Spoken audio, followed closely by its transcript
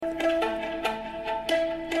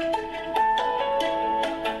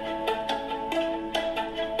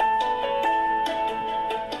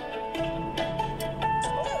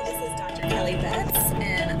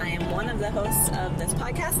hosts of this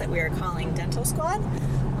podcast that we are calling Dental Squad.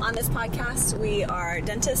 On this podcast, we are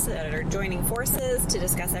dentists that are joining forces to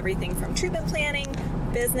discuss everything from treatment planning,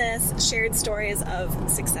 business, shared stories of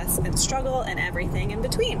success and struggle, and everything in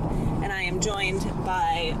between. And I am joined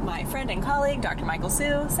by my friend and colleague, Dr. Michael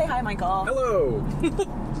Sue. Say hi, Michael. Hello.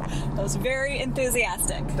 That was very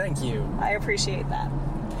enthusiastic. Thank you. I appreciate that.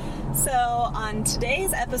 So on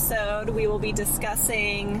today's episode, we will be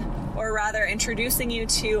discussing, or rather introducing you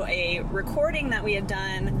to a recording that we had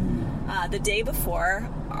done the day before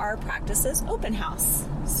our practice's open house.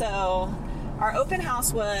 So our open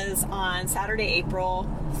house was on Saturday, April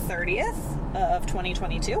 30th of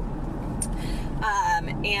 2022.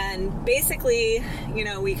 And basically, you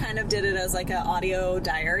know, we kind of did it as like an audio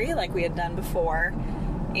diary like we had done before.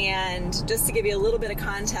 And just to give you a little bit of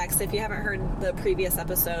context, if you haven't heard the previous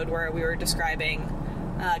episode where we were describing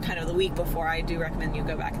kind of the week before, I do recommend you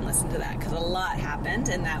go back and listen to that because a lot happened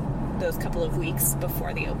in those couple of weeks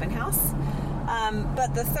before the open house.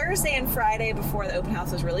 But the Thursday and Friday before the open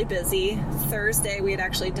house was really busy. Thursday, we had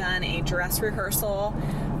actually done a dress rehearsal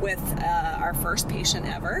with our first patient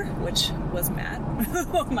ever, which was Matt,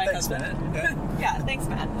 my husband. Matt. Yeah, thanks,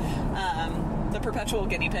 Matt. The perpetual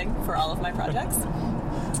guinea pig for all of my projects.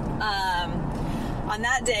 On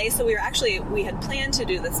that day, so we had planned to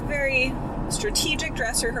do this very strategic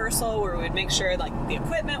dress rehearsal where we would make sure like the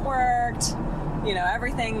equipment worked, you know,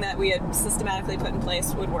 everything that we had systematically put in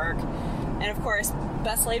place would work. And of course,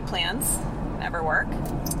 best laid plans never work.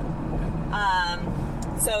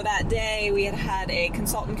 So that day we had a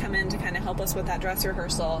consultant come in to kind of help us with that dress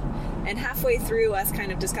rehearsal. And halfway through us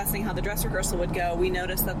kind of discussing how the dress rehearsal would go, we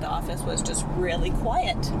noticed that the office was just really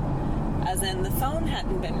quiet. As in the phone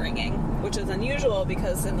hadn't been ringing, which is unusual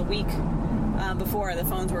because in the week before the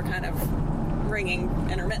phones were kind of ringing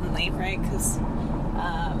intermittently, right? Because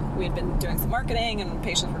we had been doing some marketing and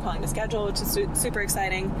patients were calling to schedule, which is super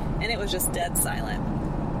exciting, and it was just dead silent.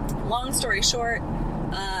 Long story short,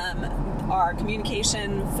 our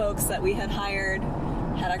communication folks that we had hired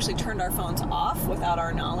had actually turned our phones off without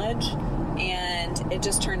our knowledge, and it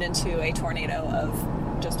just turned into a tornado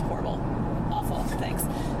of just horrible, awful things.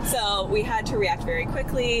 So we had to react very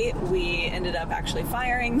quickly. We ended up actually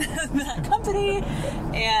firing that company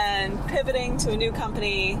and pivoting to a new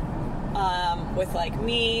company with like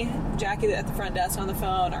me, Jackie at the front desk on the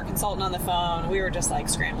phone, our consultant on the phone. We were just like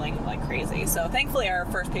scrambling like crazy. So thankfully our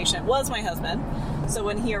first patient was my husband. So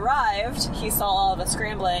when he arrived, he saw all of us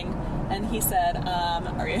scrambling and he said,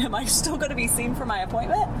 am I still going to be seen for my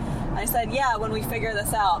appointment? I said, yeah, when we figure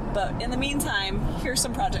this out. But in the meantime, here's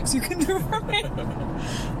some projects you can do for me.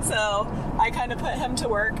 So I kind of put him to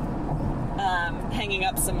work hanging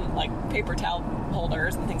up some like paper towel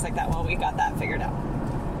holders and things like that while we got that figured out.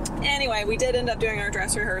 Anyway, we did end up doing our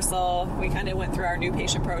dress rehearsal. We kind of went through our new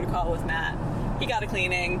patient protocol with Matt. He got a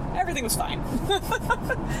cleaning. Everything was fine.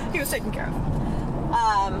 He was taken care of.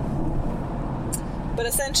 But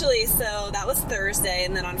essentially, so that was Thursday,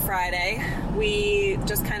 and then on Friday, we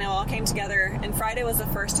just kind of all came together, and Friday was the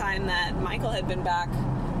first time that Michael had been back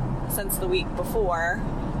since the week before,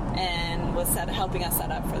 and was helping us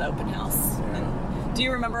set up for the open house. And do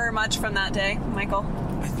you remember much from that day, Michael?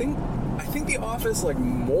 I think the office, like,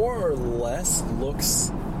 more or less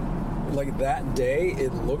looks like that day.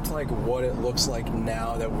 It looked like what it looks like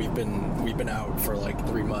now that we've been out for like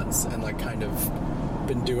 3 months and like kind of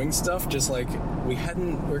been doing stuff. Just like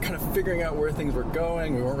we're kind of figuring out where things were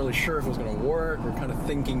going. We weren't really sure if it was going to work. We're kind of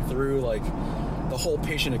thinking through like the whole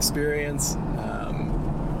patient experience.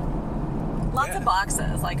 Lots of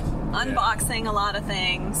boxes, like unboxing a lot of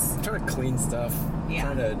things. Trying to clean stuff. Yeah.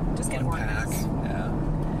 Trying to just get unpack. Yeah.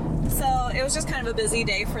 So it was just kind of a busy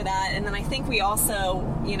day for that. And then I think we also,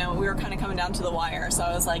 you know, we were kind of coming down to the wire. So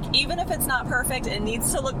I was like, even if it's not perfect, it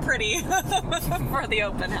needs to look pretty for the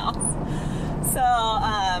open house. So,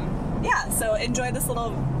 so enjoy this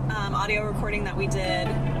little audio recording that we did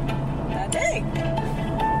that day.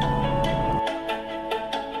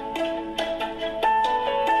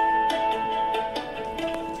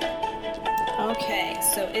 Okay,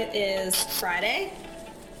 so it is Friday,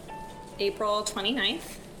 April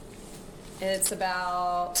 29th. It's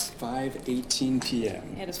about 5:18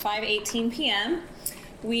 p.m. It is 5:18 p.m.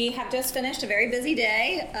 We have just finished a very busy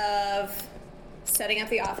day of setting up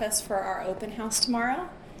the office for our open house tomorrow.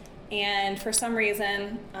 And for some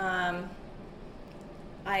reason,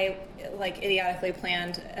 I idiotically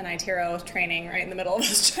planned an iTero training right in the middle of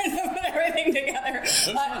us trying to put everything together. It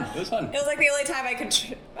was fun. It was like the only time I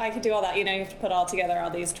could do all that. You know, you have to put all together all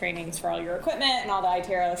these trainings for all your equipment and all the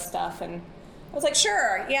iTero stuff. And I was like,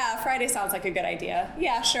 sure, yeah, Friday sounds like a good idea.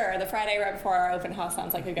 Yeah, sure, the Friday right before our open house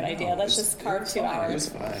sounds like a good idea. Let's just carve 2 hours. It was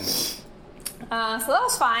fine. So that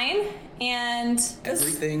was fine. And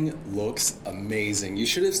everything looks amazing. You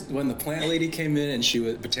should have, when the plant lady came in and she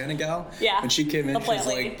was Botanical. Yeah. When she came in,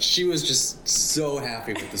 lady. she was just so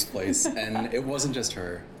happy with this place. And it wasn't just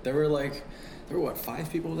her. There were what, 5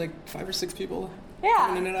 people, like 5 or 6 people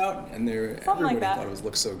coming in and out, and everybody thought it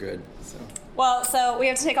looked so good. So. Well, so we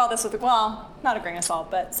have to take all this with, not a grain of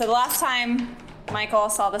salt, but so the last time Michael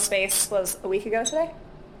saw the space was a week ago today,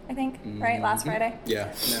 I think, right? Last Friday?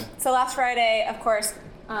 Yeah. So last Friday, of course,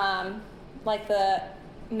 like the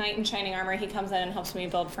knight in shining armor, he comes in and helps me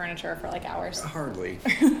build furniture for like hours. Hardly.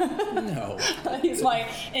 No. He's my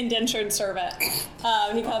indentured servant.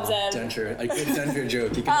 He comes in. Denture. A good denture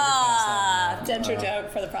joke. You can never pass that. Denture joke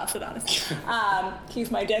for the prosthodontist. He's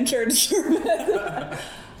my dentured servant.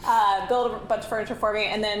 Build a bunch of furniture for me.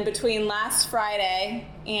 And then between last Friday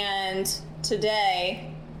and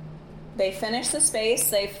today, they finished the space.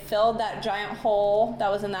 They filled that giant hole that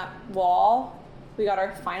was in that wall. We got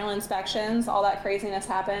our final inspections. All that craziness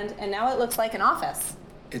happened. And now it looks like an office.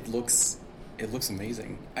 It looks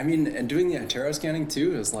amazing. I mean, and doing the iTero scanning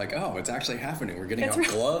too is like, oh, it's actually happening. We're getting out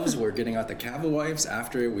gloves. We're getting out the cava wipes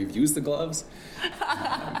after we've used the gloves.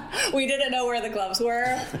 We didn't know where the gloves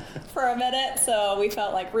were for a minute, so we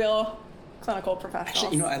felt like real clinical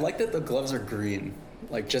professionals. Actually, I like that the gloves are green.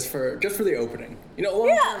 Like just for the opening. Long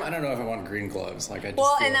term, I don't know if I want green gloves. Like I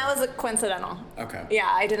just and that was coincidental. Okay. Yeah,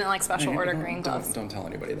 I didn't like special order green gloves. Don't tell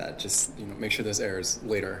anybody that. Just make sure this airs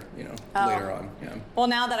later. Later on. Yeah. Well,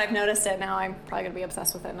 now that I've noticed it, now I'm probably gonna be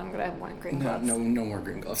obsessed with it, and I'm gonna want green gloves. No more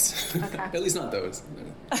green gloves. Okay. At least not those.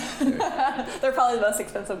 They're probably the most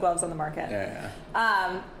expensive gloves on the market.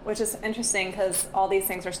 Yeah. Which is interesting because all these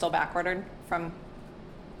things are still back ordered from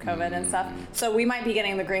COVID and stuff. So we might be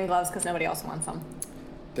getting the green gloves because nobody else wants them.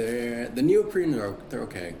 The neoprene, they're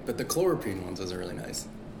okay, but the chloroprene ones are really nice.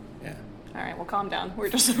 Yeah. All right, well, calm down. We're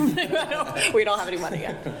just we don't have any money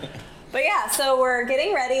yet. But yeah, so we're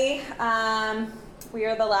getting ready. We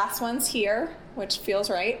are the last ones here, which feels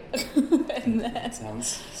right. And then,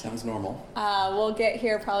 sounds normal. We'll get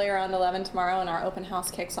here probably around 11 tomorrow, and our open house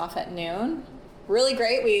kicks off at noon. Really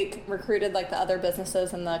great. We recruited like the other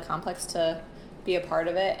businesses in the complex to be a part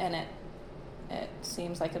of it, and it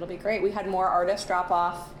seems like it'll be great. We had more artists drop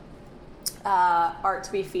off art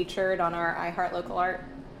to be featured on our iHeart Local Art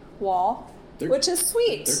wall, which is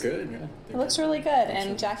sweet. They're good, yeah. It looks really good.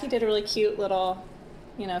 And Jackie did a really cute little,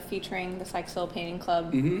 featuring the Sykesville Painting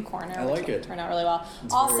Club corner. I like it. Turned out really well.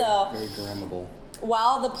 It's also, very grammable.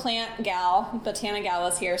 While the plant gal, Botanical gal,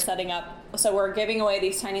 was here setting up, so we're giving away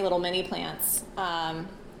these tiny little mini plants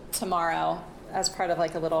tomorrow as part of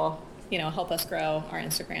like a little, help us grow our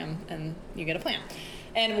Instagram, and you get a plant.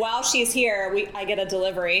 And while she's here, I get a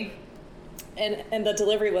delivery, and the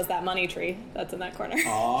delivery was that money tree that's in that corner.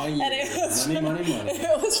 Oh, yeah. And it was money.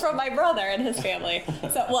 It was from my brother and his family.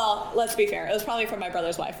 So, well, let's be fair. It was probably from my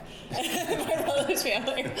brother's wife and my brother's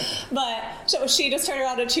family. But she just turned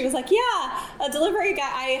around and she was like, yeah, a delivery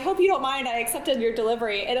guy. I hope you don't mind. I accepted your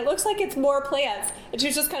delivery. And it looks like it's more plants. And she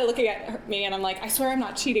was just kind of looking at me, and I'm like, I swear I'm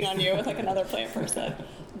not cheating on you with like another plant person.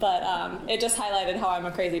 But it just highlighted how I'm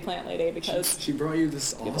a crazy plant lady because she brought you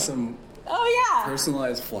this awesome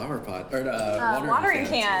personalized flower pot or watering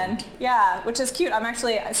can. Yeah, which is cute.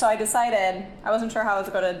 I decided I wasn't sure how I was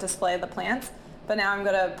going to display the plants, but now I'm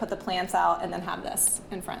going to put the plants out and then have this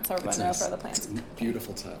in front so everyone knows where the plants. It's a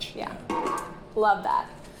beautiful touch. Yeah. Love that.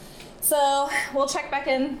 So we'll check back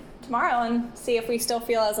in tomorrow and see if we still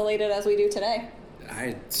feel as elated as we do today.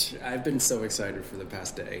 I've been so excited for the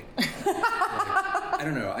past day. I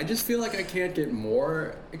don't know. I just feel like I can't get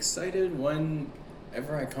more excited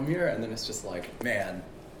whenever I come here, and then it's just like, man.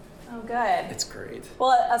 Oh, good. It's great.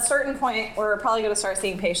 Well, at a certain point, we're probably going to start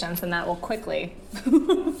seeing patients, and that will quickly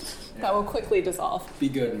dissolve. Be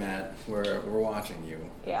good, Matt. We're watching you.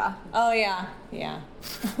 Yeah. Oh, yeah. Yeah.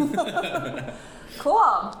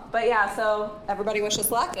 Cool. But yeah, so everybody wish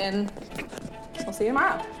us luck, and we'll see you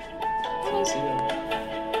tomorrow. See you.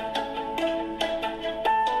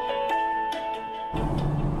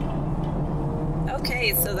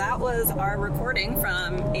 Okay, so that was our recording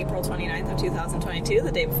from April 29th of 2022,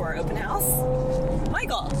 the day before our open house.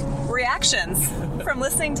 Michael, reactions from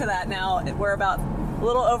listening to that now. We're about a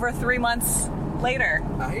little over 3 months later.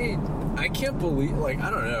 I can't believe,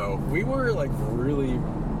 I don't know. We were, really,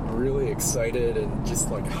 really excited and just,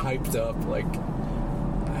 hyped up.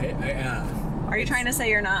 Are you trying to say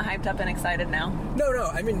you're not hyped up and excited now? No,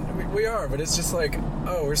 I mean, we are, but it's just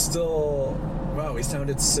we're still, wow, we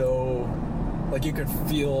sounded so, you could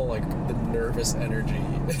feel, the nervous energy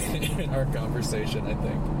in our conversation, I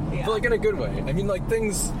think. Yeah. But, in a good way. I mean,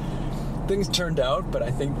 things turned out, but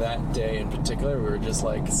I think that day in particular, we were just,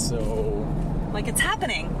 so Like, it's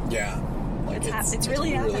happening. Yeah. Like It's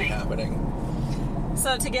really happening.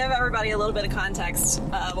 So to give everybody a little bit of context,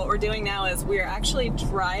 what we're doing now is we're actually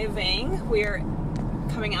driving. We're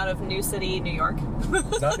coming out of New City, New York.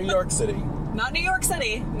 Not New York City. Not New York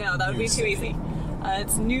City. No, that would be too easy.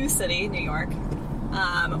 It's New City, New York.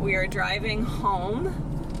 We are driving home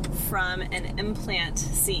from an implant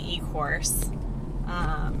CE course.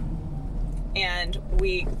 And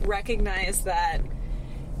we recognize that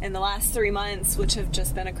in the last 3 months, which have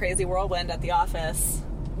just been a crazy whirlwind at the office,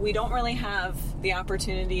 we don't really have the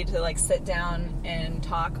opportunity to like sit down and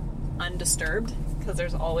talk undisturbed, because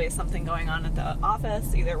there's always something going on at the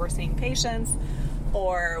office. Either we're seeing patients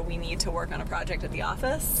or we need to work on a project at the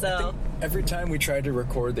office. So every time we tried to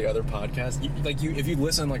record the other podcast, if you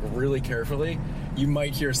listen like really carefully, you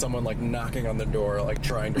might hear someone like knocking on the door, like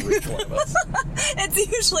trying to reach one of us. It's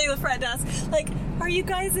usually the front desk, like, "Are you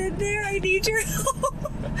guys in there? I need your help."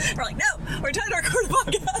 We're like, "No, we're trying to record a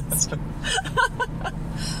podcast."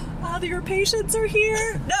 Your patients are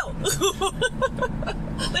here. No.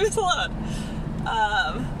 Leave us alone.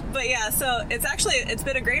 But yeah, so it's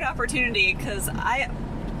been a great opportunity, because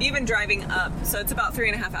even driving up, so it's about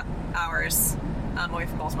 3.5 hours away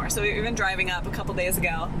from Baltimore. So we've been driving up a couple days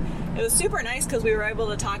ago. It was super nice because we were able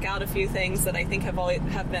to talk out a few things that I think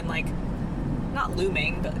have been like, not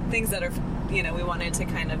looming, but things that are, we wanted to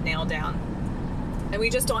kind of nail down. And we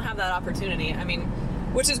just don't have that opportunity. I mean,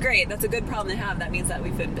 which is great. That's a good problem to have. That means that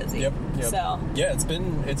we've been busy. Yep. So yeah, it's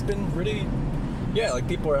been really, like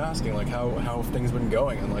people are asking like how have things been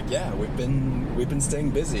going, and like, yeah, we've been staying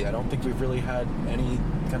busy. I don't think we've really had any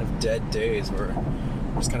kind of dead days where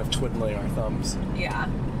we're just kind of twiddling our thumbs. Yeah.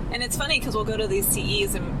 And it's funny because we'll go to these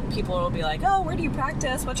CEs and people will be like, "Oh, where do you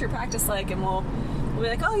practice? What's your practice like?" And we'll be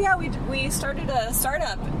like, "Oh yeah, we started a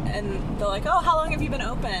startup." And they're like, "Oh, how long have you been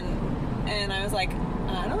open?" And I was like,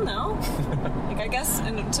 I don't know. Like, I guess,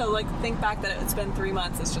 and to like think back that it's been 3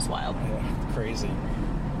 months is just wild. Yeah, crazy.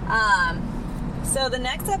 So the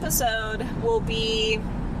next episode will be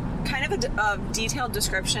kind of a detailed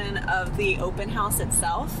description of the open house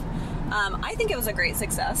itself. I think it was a great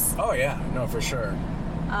success. Oh yeah, no, for sure.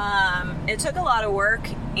 It took a lot of work,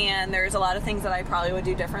 and there's a lot of things that I probably would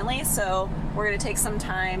do differently. So we're going to take some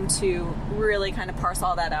time to really kind of parse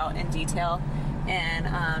all that out in detail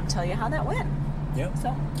and tell you how that went. Yep.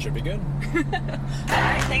 So should be good. All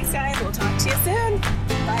right, thanks guys. We'll talk to you soon.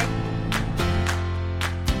 Bye.